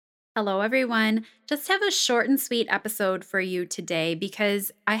Hello, everyone. Just have a short and sweet episode for you today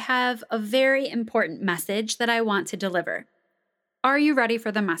because I have a very important message that I want to deliver. Are you ready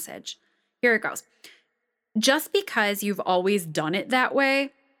for the message? Here it goes. Just because you've always done it that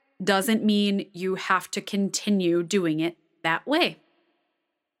way doesn't mean you have to continue doing it that way.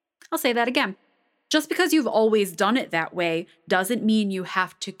 I'll say that again. Just because you've always done it that way doesn't mean you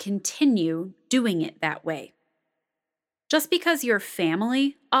have to continue doing it that way. Just because your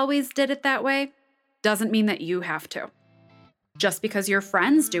family always did it that way doesn't mean that you have to. Just because your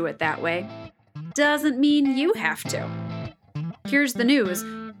friends do it that way doesn't mean you have to. Here's the news: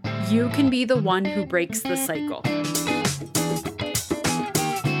 you can be the one who breaks the cycle.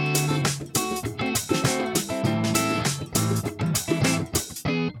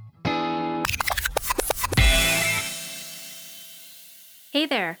 Hey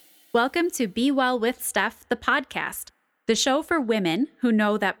there. Welcome to Be Well with Steph, the podcast, the show for women who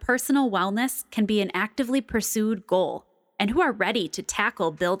know that personal wellness can be an actively pursued goal and who are ready to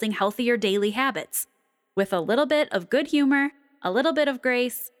tackle building healthier daily habits with a little bit of good humor, a little bit of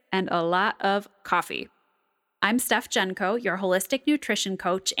grace, and a lot of coffee. I'm Steph Genko, your holistic nutrition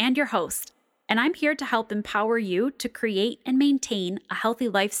coach and your host, and I'm here to help empower you to create and maintain a healthy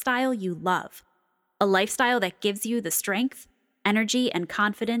lifestyle you love, a lifestyle that gives you the strength, energy, and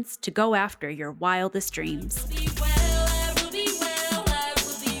confidence to go after your wildest dreams.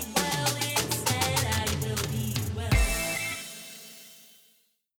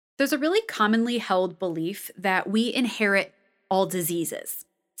 There's a really commonly held belief that we inherit all diseases.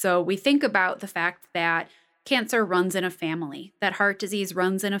 So we think about the fact that cancer runs in a family, that heart disease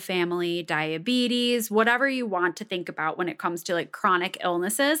runs in a family, diabetes, whatever you want to think about when it comes to like chronic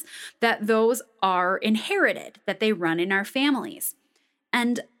illnesses, that those are inherited, that they run in our families.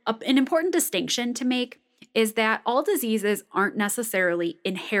 And an important distinction to make is that all diseases aren't necessarily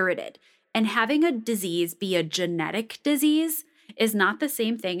inherited. And having a disease be a genetic disease is not the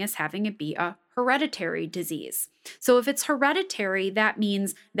same thing as having it be a hereditary disease. So if it's hereditary, that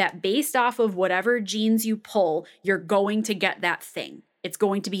means that based off of whatever genes you pull, you're going to get that thing. It's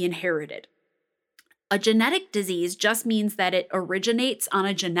going to be inherited. A genetic disease just means that it originates on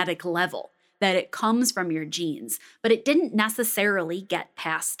a genetic level, that it comes from your genes, but it didn't necessarily get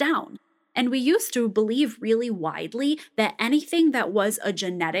passed down. And we used to believe really widely that anything that was a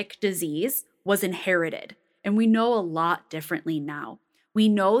genetic disease was inherited. And we know a lot differently now. We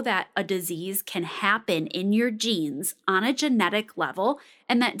know that a disease can happen in your genes on a genetic level,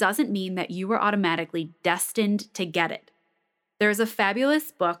 and that doesn't mean that you are automatically destined to get it. There's a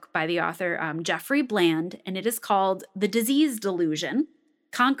fabulous book by the author Jeffrey Bland, and it is called The Disease Delusion: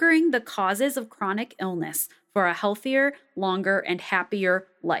 Conquering the Causes of Chronic Illness for a Healthier, Longer, and Happier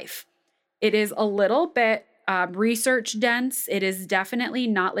Life. It is a little bit research dense. It is definitely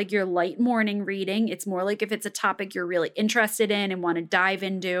not like your light morning reading. It's more like if it's a topic you're really interested in and want to dive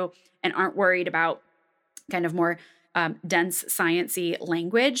into and aren't worried about kind of more dense sciencey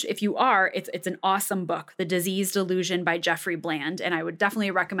language. If you are, it's an awesome book, The Disease Delusion by Jeffrey Bland, and I would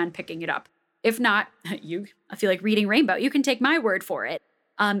definitely recommend picking it up. If not, I feel like reading Rainbow. You can take my word for it.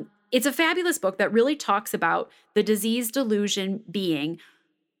 It's a fabulous book that really talks about the disease delusion being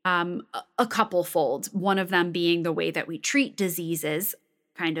a couple fold. One of them being the way that we treat diseases,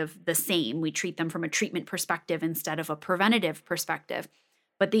 kind of the same. We treat them from a treatment perspective instead of a preventative perspective.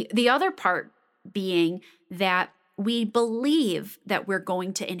 But the other part being that we believe that we're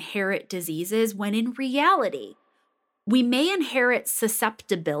going to inherit diseases when in reality, we may inherit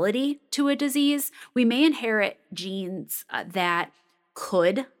susceptibility to a disease. We may inherit genes that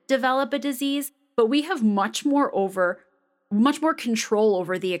could develop a disease, but we have much more control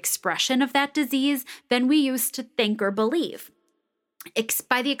over the expression of that disease than we used to think or believe.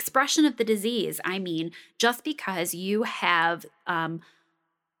 By the expression of the disease, I mean just because you have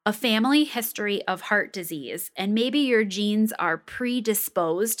a family history of heart disease and maybe your genes are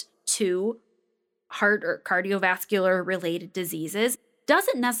predisposed to heart or cardiovascular related diseases,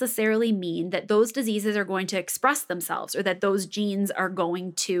 doesn't necessarily mean that those diseases are going to express themselves or that those genes are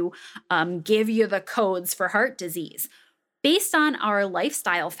going to give you the codes for heart disease. Based on our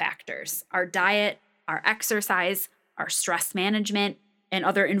lifestyle factors, our diet, our exercise, our stress management, and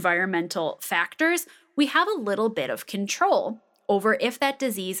other environmental factors, we have a little bit of control over if that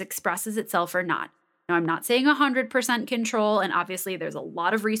disease expresses itself or not. Now, I'm not saying 100% control, and obviously there's a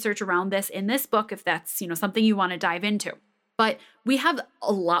lot of research around this in this book if that's, something you want to dive into. But we have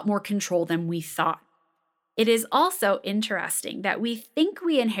a lot more control than we thought. It is also interesting that we think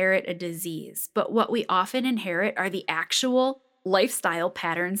we inherit a disease, but what we often inherit are the actual lifestyle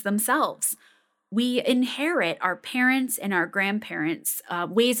patterns themselves. We inherit our parents and our grandparents'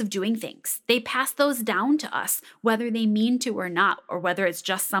 ways of doing things. They pass those down to us, whether they mean to or not, or whether it's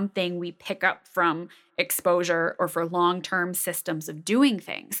just something we pick up from exposure or for long term systems of doing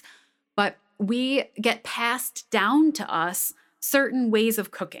things. But we get passed down to us certain ways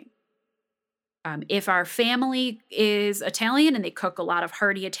of cooking. If our family is Italian and they cook a lot of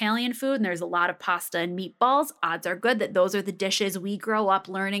hearty Italian food and there's a lot of pasta and meatballs, odds are good that those are the dishes we grow up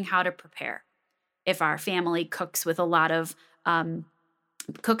learning how to prepare. If our family cooks with a lot of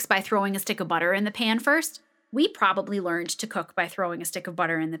cooks by throwing a stick of butter in the pan first, we probably learned to cook by throwing a stick of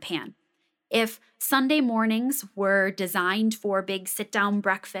butter in the pan. If Sunday mornings were designed for big sit down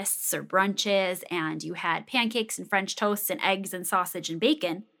breakfasts or brunches and you had pancakes and French toasts and eggs and sausage and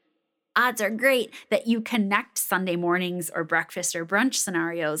bacon, odds are great that you connect Sunday mornings or breakfast or brunch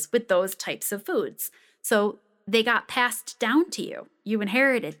scenarios with those types of foods. So they got passed down to you. You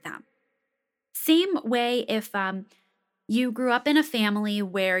inherited them. Same way if you grew up in a family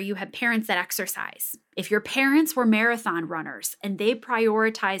where you had parents that exercise. If your parents were marathon runners and they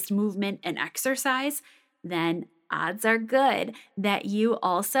prioritized movement and exercise, then odds are good that you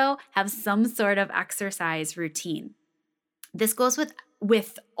also have some sort of exercise routine. This goes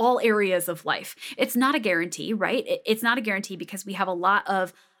with all areas of life. It's not a guarantee, right? It's not a guarantee because we have a lot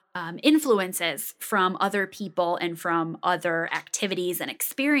of influences from other people and from other activities and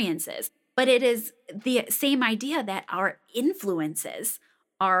experiences. But it is the same idea that our influences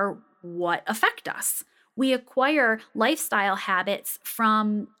are what affect us. We acquire lifestyle habits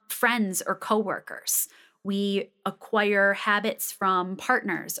from friends or coworkers. We acquire habits from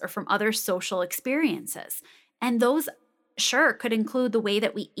partners or from other social experiences. And those, sure, could include the way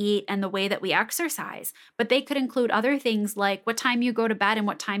that we eat and the way that we exercise, but they could include other things like what time you go to bed and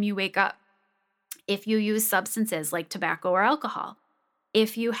what time you wake up. If you use substances like tobacco or alcohol,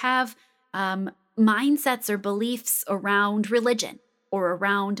 if you have mindsets or beliefs around religion or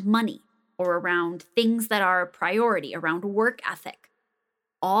around money or around things that are a priority, around work ethic.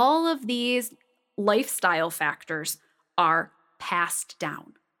 All of these lifestyle factors are passed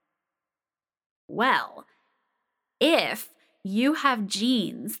down. Well, if you have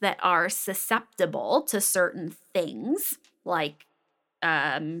genes that are susceptible to certain things, like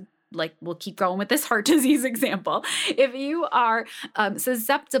we'll keep going with this heart disease example. If you are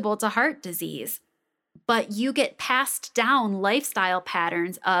susceptible to heart disease, but you get passed down lifestyle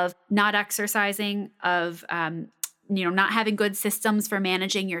patterns of not exercising, of not having good systems for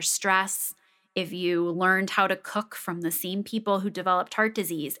managing your stress, if you learned how to cook from the same people who developed heart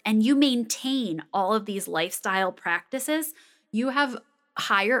disease, and you maintain all of these lifestyle practices, you have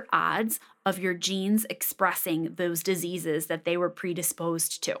higher odds of your genes expressing those diseases that they were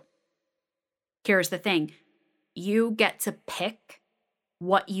predisposed to. Here's the thing. You get to pick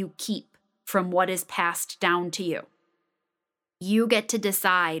what you keep from what is passed down to you. You get to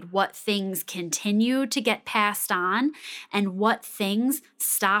decide what things continue to get passed on and what things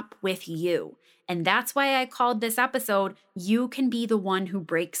stop with you. And that's why I called this episode, You Can Be the One Who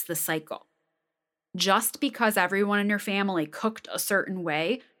Breaks the Cycle. Just because everyone in your family cooked a certain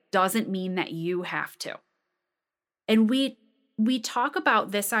way doesn't mean that you have to. And we talk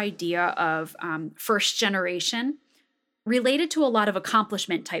about this idea of first generation related to a lot of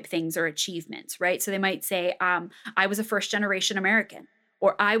accomplishment type things or achievements, right? So they might say, I was a first generation American,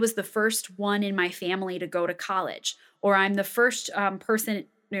 or I was the first one in my family to go to college, or I'm the first person,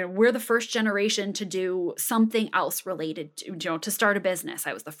 we're the first generation to do something else related to start a business.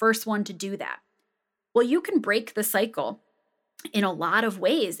 I was the first one to do that. Well, you can break the cycle in a lot of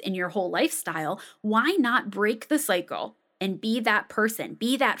ways in your whole lifestyle. Why not break the cycle and be that person,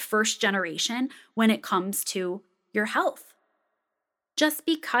 be that first generation when it comes to your health? Just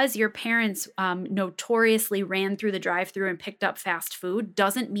because your parents notoriously ran through the drive-thru and picked up fast food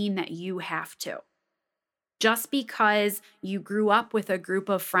doesn't mean that you have to. Just because you grew up with a group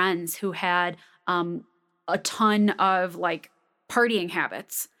of friends who had a ton of partying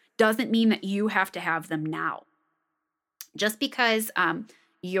habits doesn't mean that you have to have them now. Just because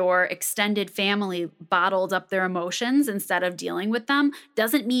your extended family bottled up their emotions instead of dealing with them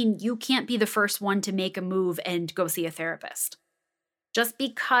doesn't mean you can't be the first one to make a move and go see a therapist. Just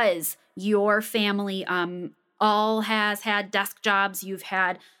because your family all has had desk jobs, you've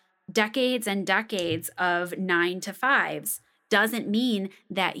had decades and decades of 9-to-5s, doesn't mean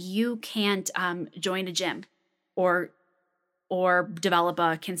that you can't join a gym or develop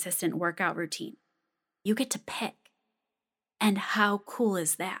a consistent workout routine. You get to pick. And how cool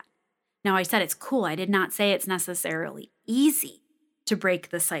is that? Now, I said it's cool. I did not say it's necessarily easy to break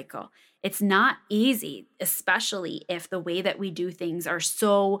the cycle. It's not easy, especially if the way that we do things are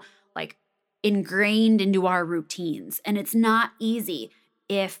so ingrained into our routines. And it's not easy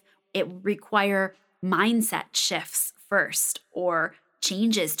if it require mindset shifts first or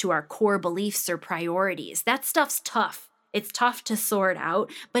changes to our core beliefs or priorities. That stuff's tough. It's tough to sort out,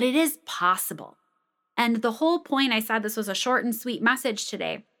 but it is possible. And the whole point, I said this was a short and sweet message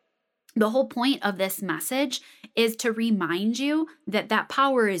today. The whole point of this message is to remind you that that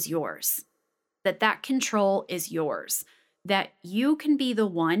power is yours, that that control is yours, that you can be the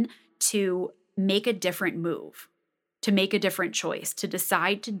one to make a different move, to make a different choice, to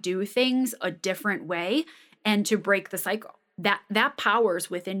decide to do things a different way and to break the cycle. That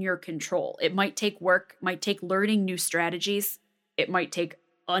power's within your control. It might take work, might take learning new strategies. It might take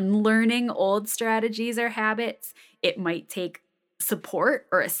unlearning old strategies or habits. It might take support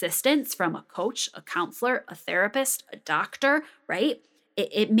or assistance from a coach, a counselor, a therapist, a doctor, right?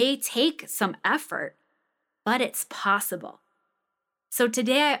 It may take some effort, but it's possible. So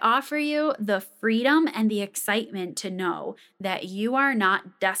today I offer you the freedom and the excitement to know that you are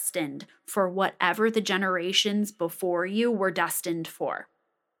not destined for whatever the generations before you were destined for.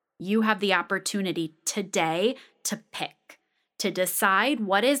 You have the opportunity today to pick, to decide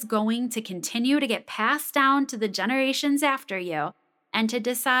what is going to continue to get passed down to the generations after you, and to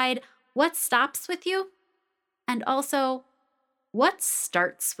decide what stops with you and also what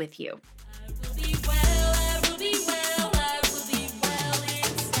starts with you.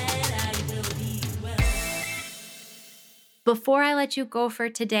 Before I let you go for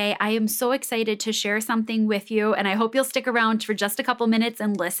today, I am so excited to share something with you, and I hope you'll stick around for just a couple minutes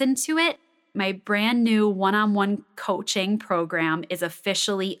and listen to it. My brand new one-on-one coaching program is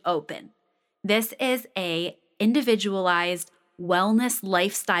officially open. This is a individualized wellness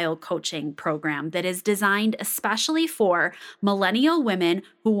lifestyle coaching program that is designed especially for millennial women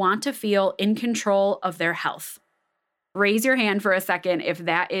who want to feel in control of their health. Raise your hand for a second if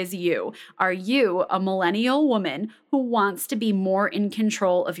that is you. Are you a millennial woman who wants to be more in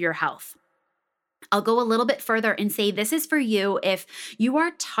control of your health? I'll go a little bit further and say this is for you if you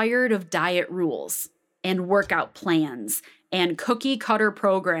are tired of diet rules and workout plans and cookie cutter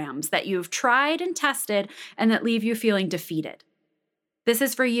programs that you've tried and tested and that leave you feeling defeated. This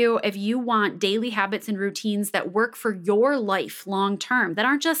is for you if you want daily habits and routines that work for your life long term, that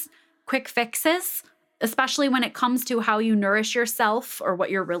aren't just quick fixes, especially when it comes to how you nourish yourself or what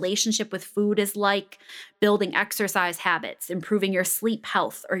your relationship with food is like, building exercise habits, improving your sleep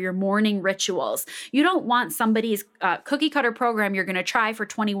health or your morning rituals. You don't want somebody's cookie cutter program you're going to try for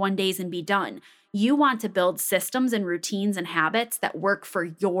 21 days and be done. You want to build systems and routines and habits that work for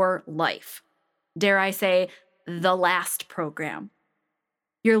your life. Dare I say, the last program.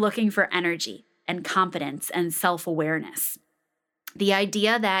 You're looking for energy and confidence and self-awareness. The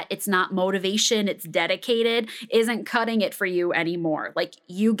idea that it's not motivation, it's dedicated, isn't cutting it for you anymore. Like,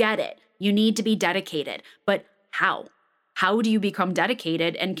 you get it. You need to be dedicated. But how? How do you become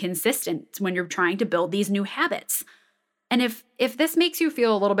dedicated and consistent when you're trying to build these new habits? And if this makes you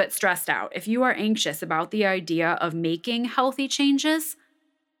feel a little bit stressed out, if you are anxious about the idea of making healthy changes,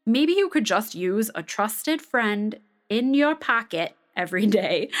 maybe you could just use a trusted friend in your pocket every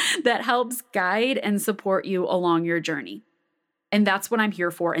day that helps guide and support you along your journey. And that's what I'm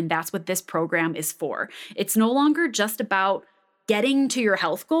here for, and that's what this program is for. It's no longer just about getting to your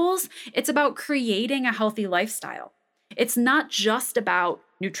health goals. It's about creating a healthy lifestyle. It's not just about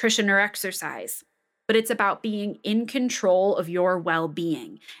nutrition or exercise, but it's about being in control of your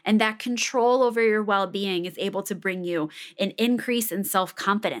well-being. And that control over your well-being is able to bring you an increase in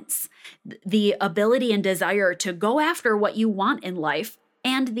self-confidence, the ability and desire to go after what you want in life,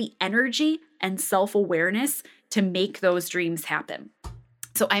 and the energy and self-awareness to make those dreams happen.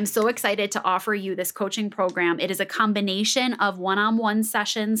 So I'm so excited to offer you this coaching program. It is a combination of one-on-one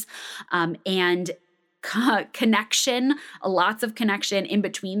sessions and connection, lots of connection in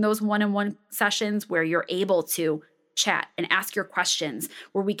between those one-on-one sessions where you're able to chat and ask your questions,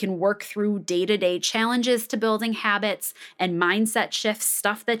 where we can work through day-to-day challenges to building habits and mindset shifts,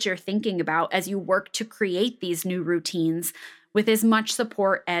 stuff that you're thinking about as you work to create these new routines with as much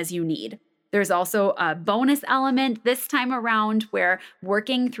support as you need. There's also a bonus element this time around where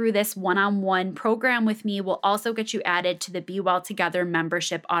working through this one-on-one program with me will also get you added to the Be Well Together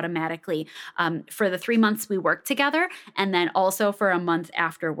membership automatically for the 3 months we work together, and then also for a month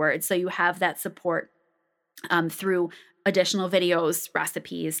afterwards. So you have that support through additional videos,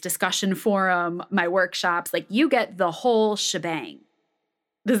 recipes, discussion forum, my workshops. Like, you get the whole shebang.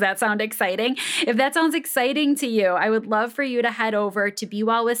 Does that sound exciting? If that sounds exciting to you, I would love for you to head over to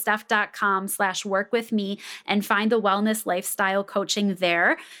bewellwithsteph.com/work-with-me and find the wellness lifestyle coaching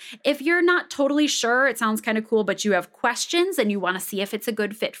there. If you're not totally sure, it sounds kind of cool, but you have questions and you want to see if it's a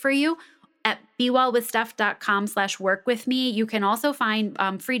good fit for you, At bewellwithsteph.com/workwithme, you can also find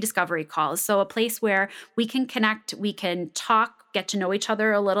free discovery calls. So a place where we can connect, we can talk, get to know each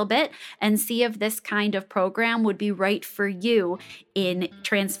other a little bit, and see if this kind of program would be right for you in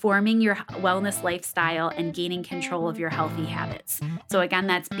transforming your wellness lifestyle and gaining control of your healthy habits. So again,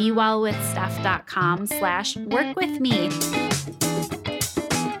 that's bewellwithsteph.com/workwithme.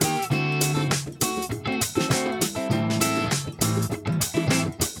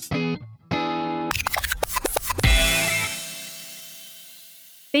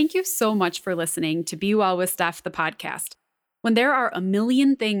 Thank you so much for listening to Be Well with Steph, the podcast. When there are a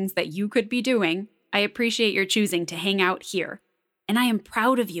million things that you could be doing, I appreciate your choosing to hang out here. And I am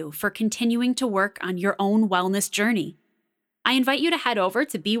proud of you for continuing to work on your own wellness journey. I invite you to head over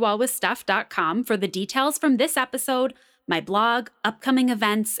to bewellwithsteph.com for the details from this episode, my blog, upcoming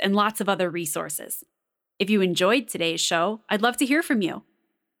events, and lots of other resources. If you enjoyed today's show, I'd love to hear from you.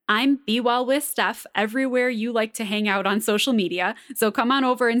 I'm Be Well with Steph everywhere you like to hang out on social media, so come on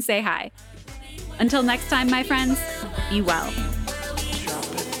over and say hi. Until next time, my friends, be well.